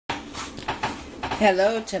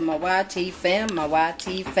Hello to my YT fam,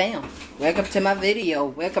 Welcome to my video.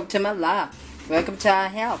 Welcome to my live. Welcome to our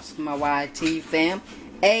house, my YT fam.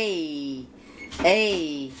 Hey,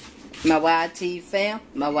 my YT fam,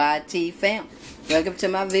 Welcome to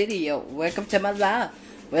my video. Welcome to my live.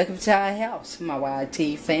 Welcome to our house, my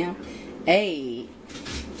YT fam. Hey.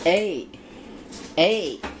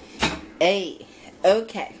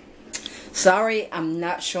 Okay. Sorry, I'm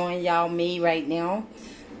not showing y'all me right now.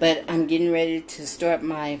 But I'm getting ready to start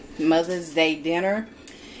my Mother's Day dinner.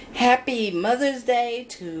 Happy Mother's Day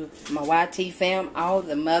to my YT fam, all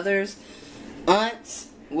the mothers, aunts,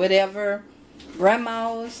 whatever,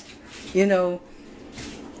 grandmas,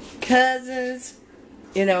 cousins,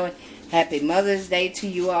 happy Mother's Day to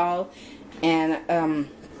you all. And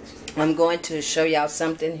I'm going to show y'all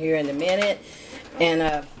something here in a minute. And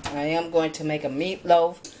I am going to make a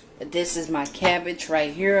meatloaf. But this is my cabbage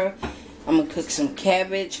right here. I'm going to cook some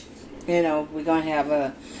cabbage. We're going to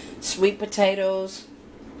have sweet potatoes,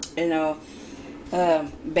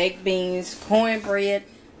 baked beans, cornbread.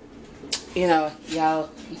 Y'all,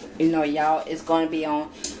 it's going to be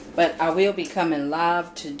on. But I will be coming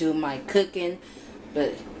live to do my cooking.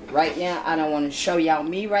 But right now, I don't want to show y'all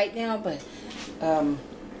me right now. But I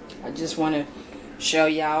just want to show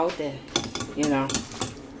y'all that,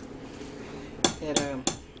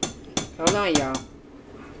 hold on, y'all.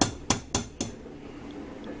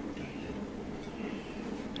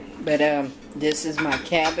 But this is my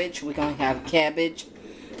cabbage. We're gonna have cabbage.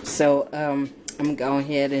 So I'm gonna go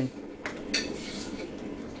ahead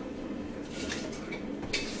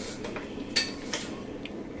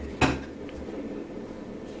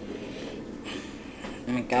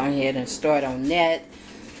and start on that.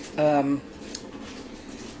 I'm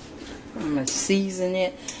gonna season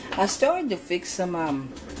it. I started to fix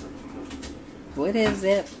some what is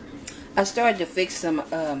it? I started to fix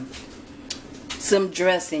some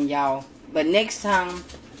dressing, y'all. But next time,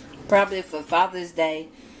 probably for Father's Day,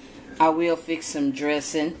 I will fix some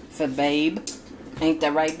dressing for Babe. Ain't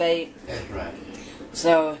that right, Babe? That's right.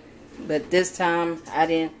 So, but this time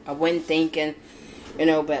I wasn't thinking,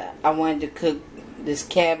 but I wanted to cook this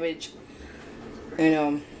cabbage,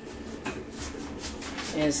 and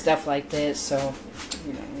stuff like that. So,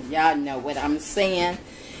 y'all know what I'm saying.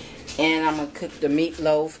 And I'm gonna cook the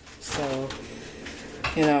meatloaf. So,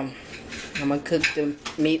 I'm going to cook the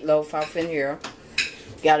meatloaf off in here.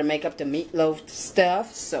 Got to make up the meatloaf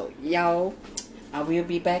stuff. So, y'all, I will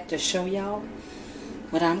be back to show y'all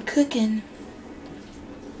what I'm cooking.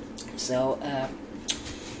 So,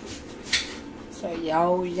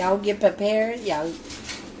 y'all get prepared. Y'all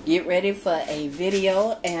get ready for a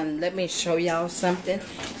video. And let me show y'all something.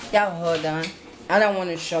 Y'all hold on. I don't want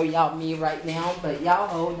to show y'all me right now. But y'all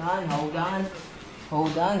hold on. Y'all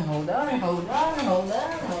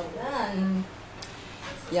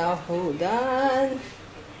hold on.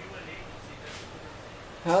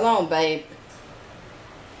 Hold on, babe.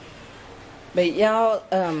 But y'all,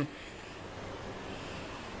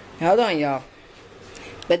 hold on, y'all.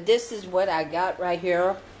 But this is what I got right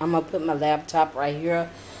here. I'm gonna put my laptop right here.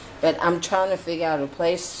 But I'm trying to figure out a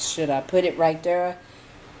place. Should I put it right there?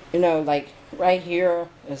 Like right here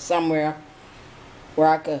or somewhere where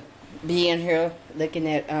I could be in here looking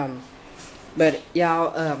at but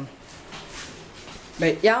y'all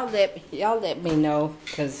let me know,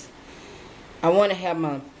 because I want to have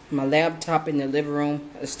my laptop in the living room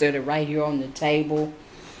instead of right here on the table,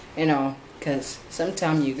 because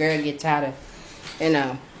sometimes your girl get tired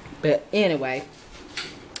of, but anyway,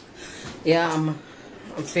 yeah, I'm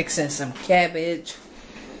fixing some cabbage.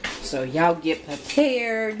 So y'all get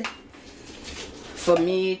prepared for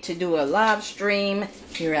me to do a live stream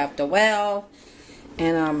here after a while.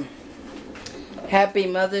 And happy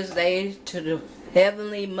Mother's Day to the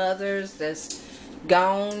heavenly mothers that's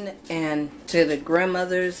gone, and to the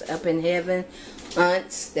grandmothers up in heaven,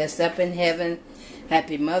 aunts that's up in heaven.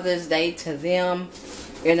 Happy Mother's Day to them.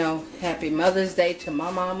 Happy Mother's Day to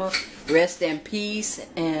my mama. Rest in peace.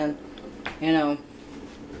 And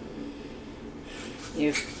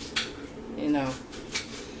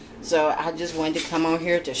so I just wanted to come on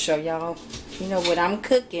here to show y'all, what I'm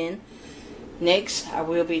cooking. Next, I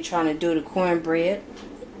will be trying to do the cornbread.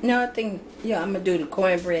 No, I think, yeah, I'm going to do the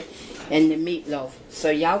cornbread and the meatloaf.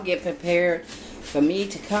 So y'all get prepared for me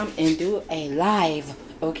to come and do a live,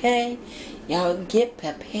 okay? Y'all get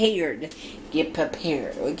prepared. Get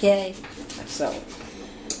prepared, okay? So,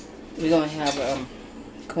 we're going to have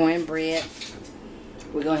cornbread.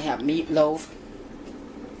 We're going to have meatloaf.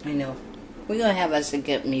 We're going to have us a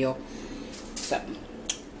good meal. So,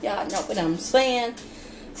 y'all know what I'm saying.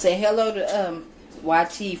 Say hello to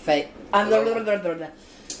YT Fake.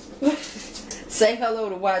 Say hello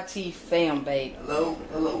to YT fam, babe. Hello,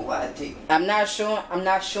 YT. I'm not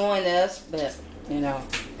showing us, but you know.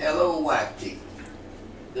 Hello, YT.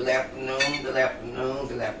 Good afternoon.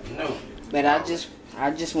 But I just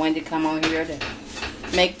wanted to come on here to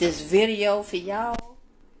make this video for y'all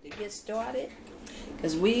to get started,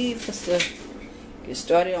 cause we supposed to get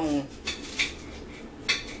started on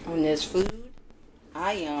this food.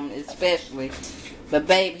 I am especially, but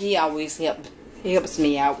babe, he always helps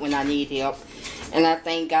me out when I need help, and I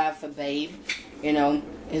thank God for babe. You know,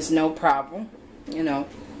 it's no problem. You know,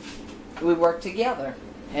 we work together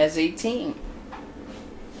as a team.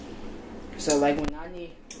 So like when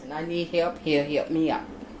I need help, he'll help me out.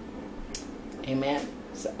 Amen.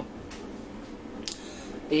 So,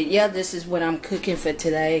 but yeah, this is what I'm cooking for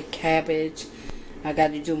today. Cabbage. I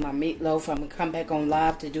got to do my meatloaf. I'm gonna come back on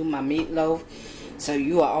live to do my meatloaf, so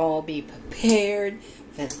you will all be prepared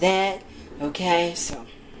for that. Okay. So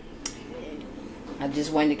I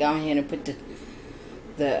just wanted to go ahead and put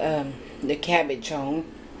the cabbage on.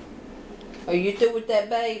 Are you through with that,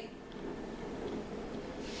 babe?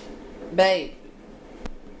 Babe.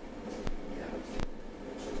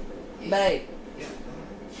 Yeah. Babe. Yeah.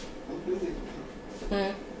 I'm good.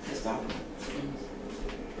 That's all.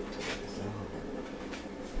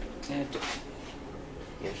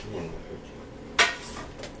 Yes, ma'am.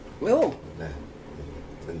 Oh.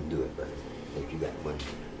 Let me do it, but if you got money,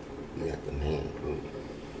 you got the hand.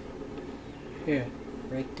 Here,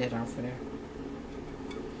 break that off of there.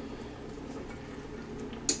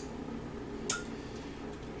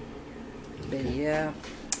 But yeah.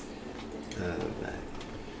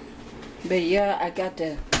 But yeah, I got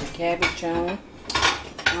the cabbage on.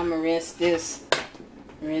 I'm gonna rinse this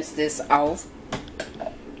off.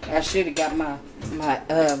 I should have got my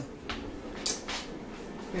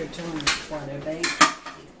here, turn this water, babe.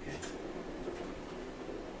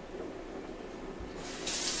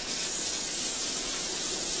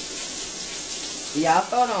 Y'all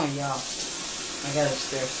hold on, y'all. I gotta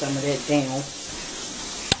stir some of that down.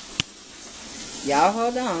 Y'all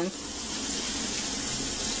hold on.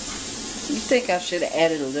 You think I should have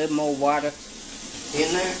added a little more water?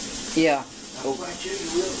 In there? Yeah. I'm quite sure you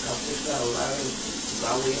will, because it's got a lot of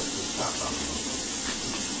oil to top off.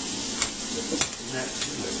 Not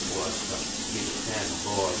too much water, so get it kind of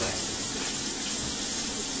boiled back.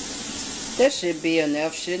 That should be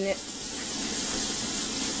enough, shouldn't it?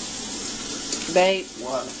 Babe?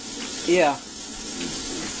 Water? Yeah.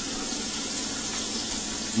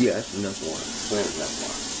 Yeah, that's enough water. Plenty enough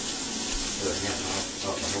water. So it has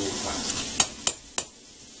off the whole pot.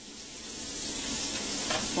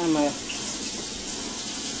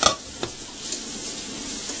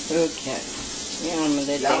 Okay. Yeah, I'm gonna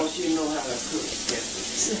let that. Y'all should know how to cook.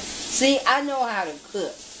 See, I know how to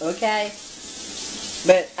cook, okay?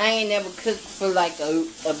 But I ain't never cooked for like a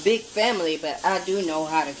big family, but I do know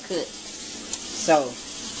how to cook. So,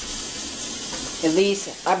 at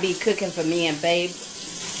least I be cooking for me and babe.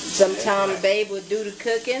 Sometimes babe will do the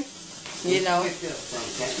cooking. You know,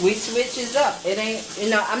 we switches up. It ain't, you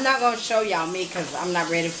know, I'm not going to show y'all me because I'm not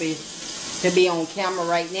ready to be on camera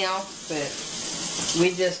right now. But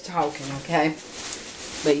we just talking, okay?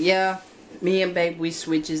 But yeah, me and babe, we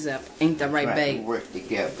switches up. Ain't that right, babe? We work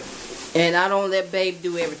together. And I don't let babe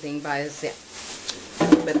do everything by herself.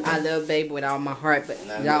 But I love babe with all my heart. But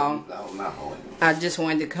y'all, I just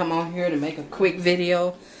wanted to come on here to make a quick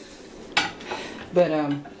video. But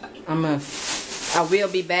I will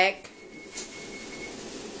be back.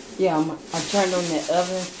 Yeah, I turned on the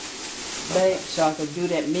oven, babe, so I could do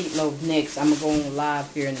that meatloaf next. I'm going to go on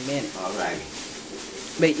live here in a minute.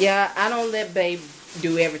 Alrighty. But yeah, I don't let babe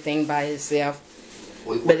do everything by herself.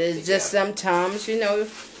 But it's just sometimes, you know,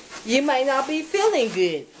 you might not be feeling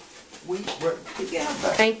good. We work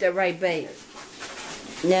together. Ain't that right, babe?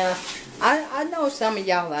 Now, I know some of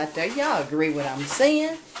y'all out there, y'all agree with what I'm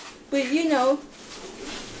saying. But you know,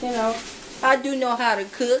 I do know how to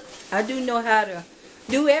cook. I do know how to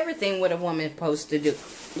do everything what a woman's supposed to do.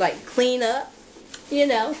 Like clean up, you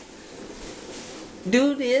know.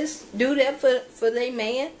 Do this, do that for their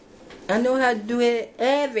man. I know how to do it,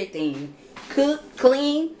 everything. Cook,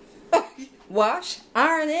 clean, wash,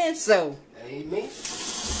 iron, and sew. Amen.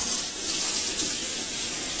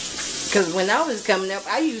 Because when I was coming up,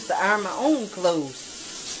 I used to iron my own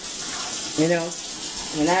clothes. You know,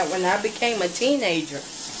 when I became a teenager,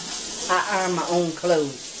 I ironed my own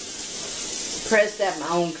clothes. Pressed out my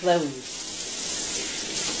own clothes.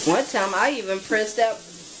 One time I even pressed out,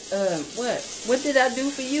 what did I do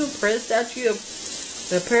for you? Pressed out you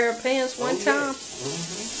a pair of pants one time.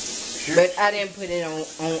 Sure. But I didn't put it on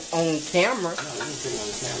camera. No, I didn't put it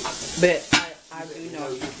on camera. But I do know.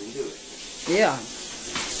 You can do it. Yeah.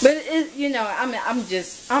 But it, you know, I'm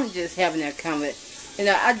just having a comment. You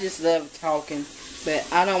know, I just love talking, but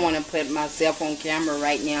I don't want to put myself on camera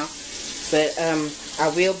right now. But I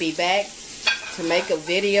will be back to make a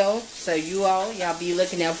video, so y'all be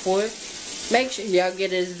looking out for it. Make sure y'all give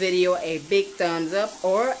this video a big thumbs up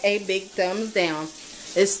or a big thumbs down.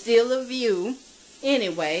 It's still a view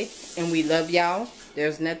anyway, and we love y'all.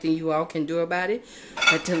 There's nothing you all can do about it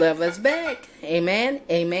but to love us back. Amen,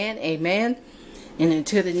 amen, amen. And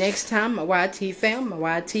until the next time, my YT fam,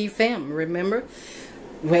 remember,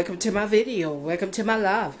 welcome to my video, welcome to my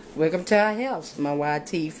live, welcome to our house, my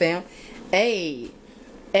YT fam. Hey,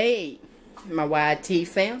 my YT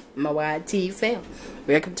fam,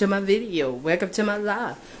 welcome to my video, welcome to my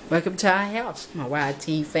live, welcome to our house, my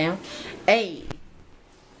YT fam. Hey,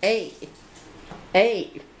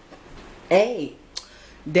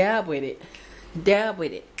 dab with it,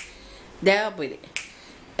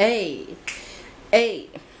 hey,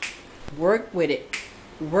 work with it,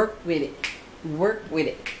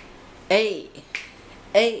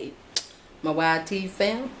 hey, my YT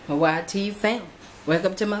fam,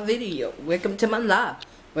 welcome to my video, welcome to my live,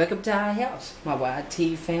 welcome to our house, my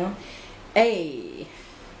YT fam. Hey,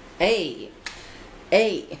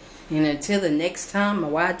 and until the next time,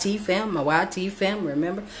 my YT fam,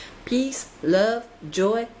 remember, peace, love,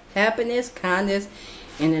 joy, happiness, kindness.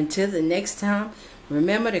 And until the next time,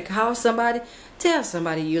 remember to call somebody, tell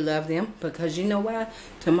somebody you love them, because you know why?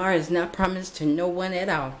 Tomorrow is not promised to no one at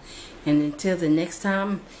all. And until the next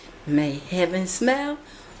time, may heaven smile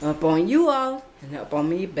up on you all and up on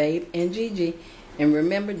me, babe, and Gigi. And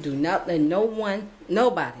remember, do not let nobody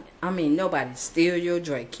steal your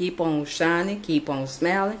joy. Keep on shining, keep on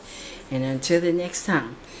smiling. And until the next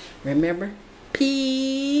time, remember,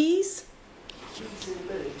 peace.